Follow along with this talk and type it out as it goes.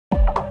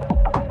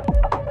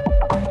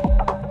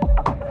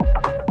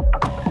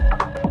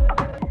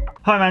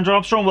Hi, I'm Andrew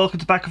Armstrong. Welcome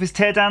to Back Office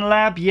Teardown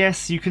Lab.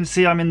 Yes, you can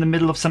see I'm in the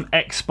middle of some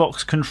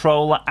Xbox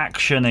controller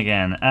action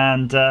again,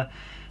 and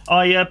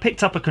I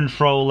picked up a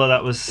controller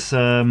that was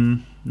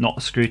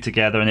not screwed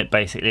together, and it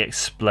basically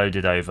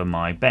exploded over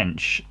my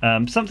bench.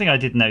 Something I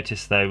did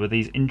notice though were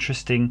these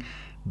interesting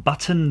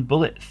button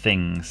bullet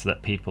things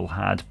that people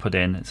had put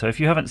in. So if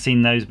you haven't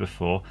seen those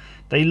before,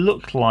 they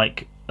look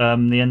like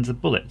the ends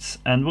of bullets.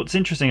 And what's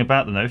interesting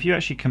about them though, if you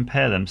actually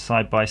compare them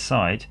side by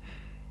side,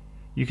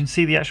 you can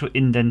see the actual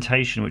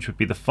indentation, which would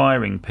be the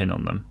firing pin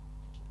on them,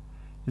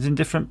 is in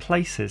different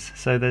places.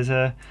 So there's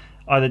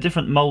either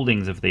different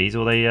mouldings of these,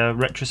 or they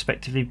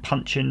retrospectively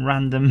punch in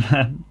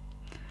random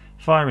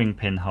firing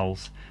pin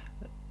holes.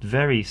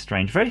 Very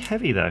strange. Very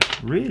heavy though,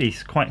 really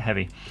quite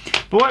heavy.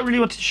 But what I really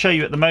wanted to show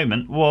you at the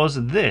moment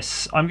was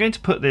this. I'm going to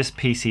put this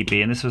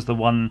PCB, and this was the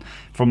one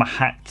from a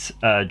hacked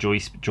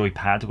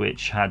joypad,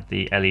 which had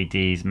the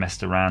LEDs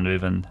messed around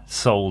with and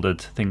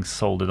things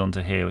soldered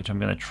onto here, which I'm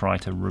going to try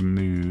to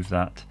remove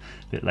that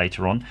a bit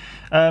later on.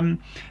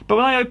 But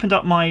when I opened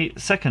up my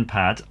second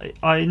pad,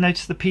 I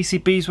noticed the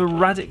PCBs were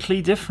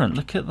radically different.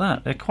 Look at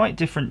that. They're quite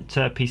different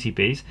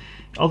PCBs,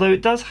 although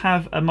it does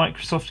have a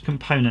Microsoft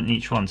component in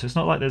each one, so it's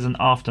not like there's an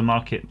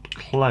aftermarket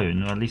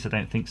clone, or at least I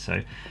don't think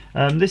so.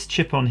 This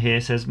chip on here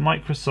says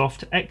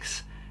Microsoft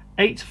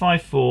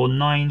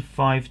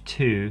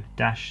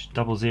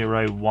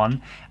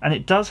X854952-001, and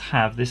it does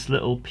have this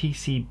little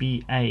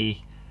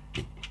PCBA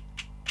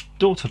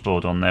daughter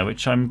board on there,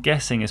 which I'm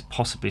guessing is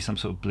possibly some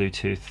sort of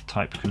Bluetooth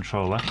type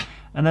controller.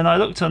 And then I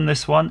looked on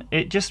this one,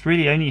 it just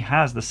really only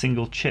has the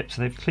single chip,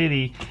 so they've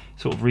clearly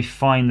sort of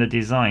refined the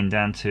design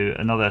down to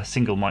another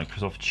single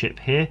Microsoft chip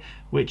here,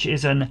 which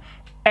is an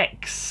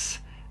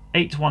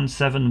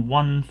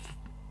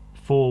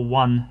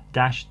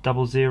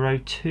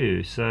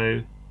X817141-002,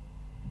 so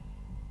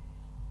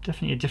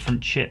definitely a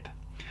different chip.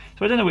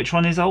 So I don't know which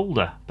one is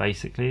older,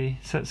 basically.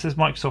 So it says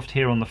Microsoft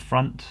here on the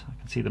front. I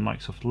can see the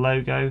Microsoft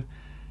logo.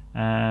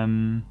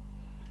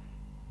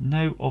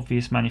 No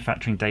obvious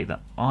manufacturing date that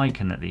I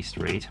can at least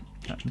read.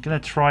 I'm going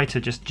to try to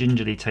just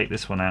gingerly take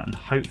this one out and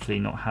hopefully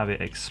not have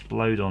it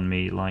explode on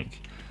me like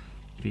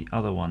the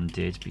other one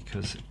did,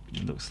 because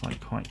it looks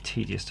like quite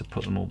tedious to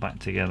put them all back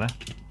together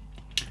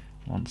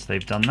once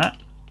they've done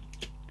that.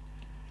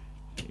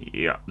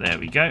 Yeah, there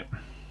we go.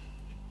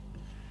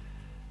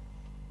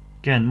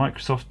 Again,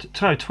 Microsoft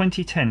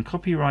 2010,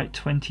 copyright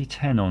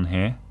 2010 on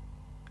here.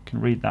 I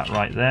can read that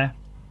right there.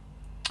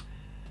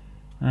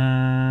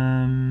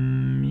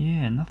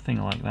 Yeah,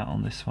 nothing like that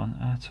on this one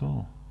at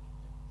all.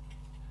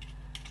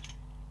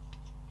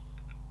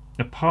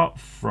 Apart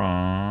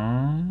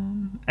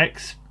from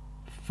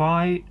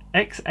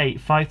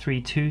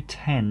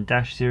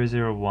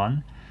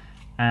X853210-001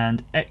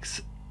 and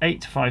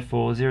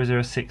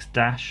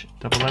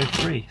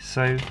X854006-003.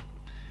 So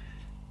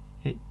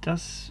it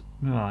does,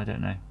 well, I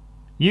don't know.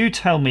 You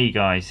tell me,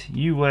 guys,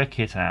 you work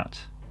it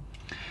out.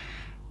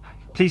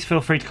 Please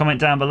feel free to comment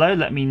down below.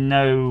 Let me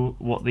know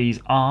what these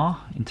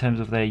are in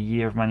terms of their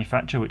year of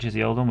manufacture, which is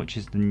the old one, which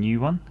is the new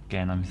one.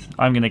 Again,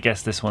 I'm going to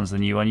guess this one's the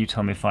new one. You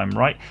tell me if I'm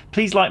right.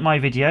 Please like my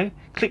video,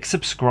 click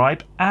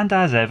subscribe, and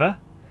as ever,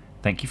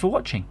 thank you for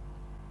watching.